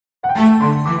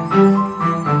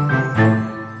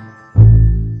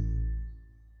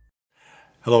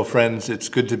Hello, friends. It's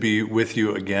good to be with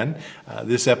you again.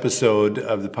 This episode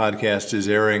of the podcast is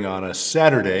airing on a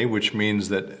Saturday, which means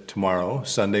that tomorrow,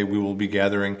 Sunday, we will be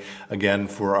gathering again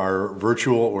for our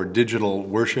virtual or digital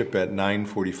worship at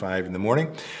 9:45 in the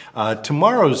morning.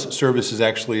 Tomorrow's service is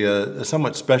actually a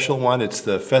somewhat special one. It's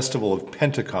the Festival of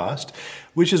Pentecost,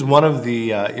 which is one of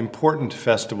the important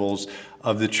festivals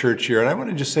of the church year. And I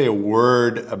want to just say a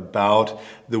word about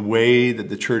the way that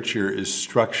the church year is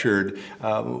structured.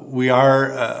 We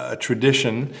are a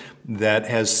tradition that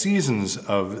has seasons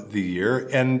of the year.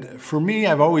 And for me,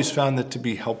 I've always found that to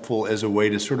be helpful as a way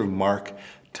to sort of mark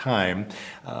time.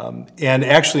 And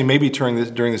actually, maybe during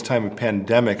this time of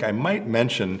pandemic, I might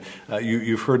mention,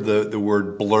 you've heard the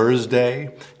word Blur's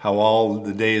Day, how all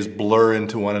the days blur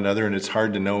into one another and it's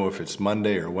hard to know if it's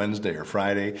Monday or Wednesday or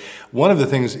Friday. One of the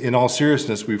things, in all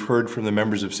seriousness, we've heard from the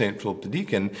members of St. Philip the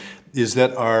Deacon is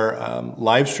that our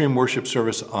live stream worship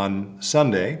service on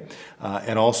Sunday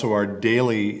and also our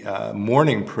daily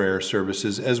morning prayer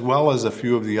services, as well as a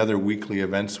few of the other weekly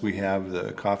events we have,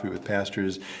 the Coffee with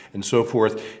Pastors and so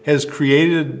forth, has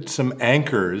created some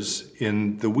anchors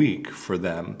in the week for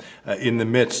them in the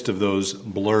midst of those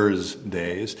Blur's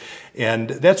days. And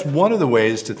that's one of the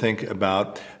ways to think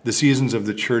about the seasons of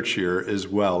the church year as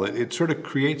well. It sort of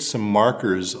creates some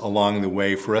markers along the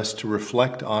way for us to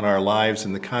reflect on our lives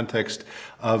in the context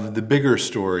of the bigger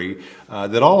story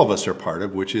that all of us are part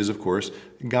of, which is, of course,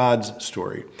 God's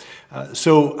story.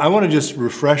 So I want to just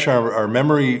refresh our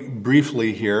memory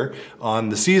briefly here on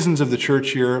the seasons of the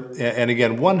church year. And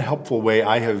again, one helpful way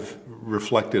I have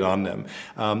reflected on them.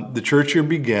 The church year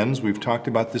begins, we've talked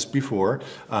about this before,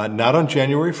 not on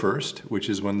January 1st, which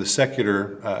is when the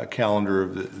secular calendar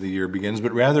of the year begins,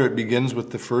 but rather it begins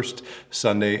with the first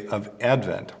Sunday of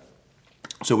Advent.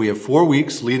 So we have 4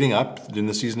 weeks leading up in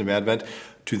the season of Advent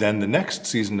to then the next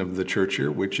season of the church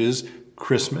year, which is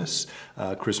Christmas.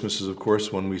 Christmas is, of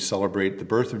course, when we celebrate the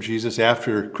birth of Jesus.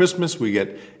 After Christmas, we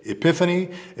get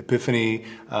Epiphany. Epiphany,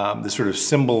 the sort of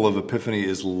symbol of Epiphany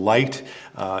is light.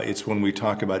 It's when we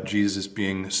talk about Jesus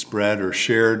being spread or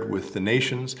shared with the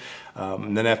nations.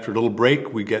 And then after a little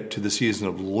break, we get to the season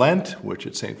of Lent, which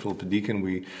at St. Philip the Deacon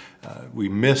we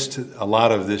missed a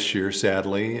lot of this year,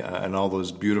 sadly, and all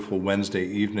those beautiful Wednesday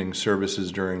evening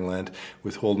services during Lent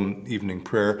with Holden evening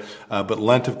prayer. But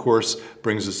Lent, of course,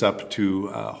 brings us up to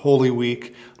Holy Week,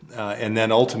 and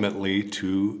then ultimately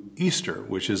to Easter,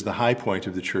 which is the high point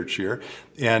of the church year.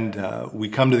 And we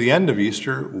come to the end of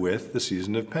Easter with the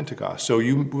season of Pentecost. So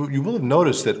you will have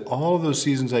noticed that all of those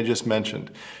seasons I just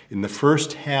mentioned in the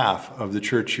first half of the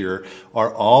church year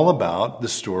are all about the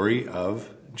story of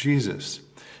Jesus.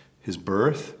 His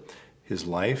birth, his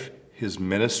life, his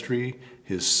ministry,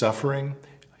 his suffering,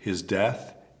 his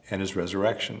death, and his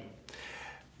resurrection.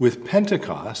 With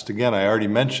Pentecost, again, I already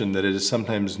mentioned that it is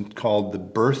sometimes called the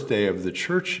birthday of the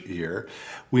church year.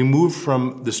 We move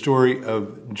from the story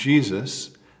of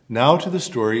Jesus now to the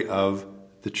story of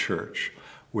the church,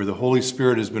 where the Holy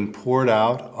Spirit has been poured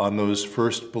out on those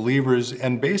first believers.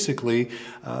 And basically,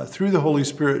 through the Holy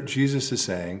Spirit, Jesus is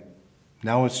saying,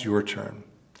 now it's your turn.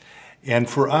 And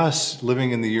for us, living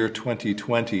in the year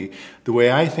 2020, the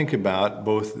way I think about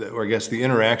both, or I guess the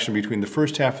interaction between the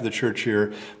first half of the church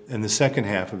year and the second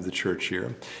half of the church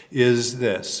year is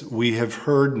this. We have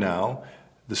heard now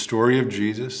the story of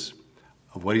Jesus,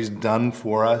 of what he's done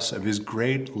for us, of his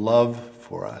great love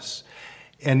for us.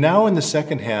 And now in the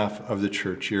second half of the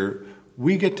church year,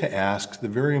 we get to ask the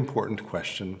very important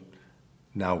question,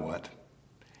 now what?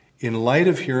 In light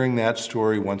of hearing that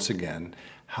story once again,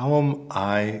 how am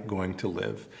I going to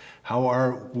live? How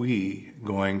are we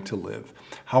going to live?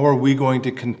 How are we going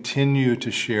to continue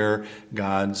to share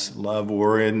God's love?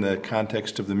 Or in the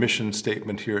context of the mission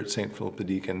statement here at St. Philip the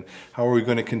Deacon, how are we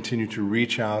going to continue to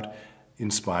reach out,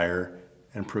 inspire,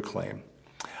 and proclaim?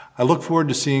 I look forward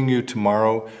to seeing you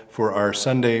tomorrow for our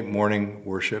Sunday morning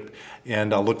worship,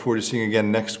 and I'll look forward to seeing you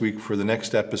again next week for the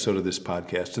next episode of this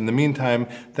podcast. In the meantime,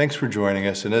 thanks for joining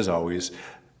us, and as always,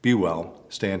 be well,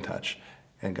 stay in touch,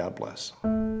 and God bless.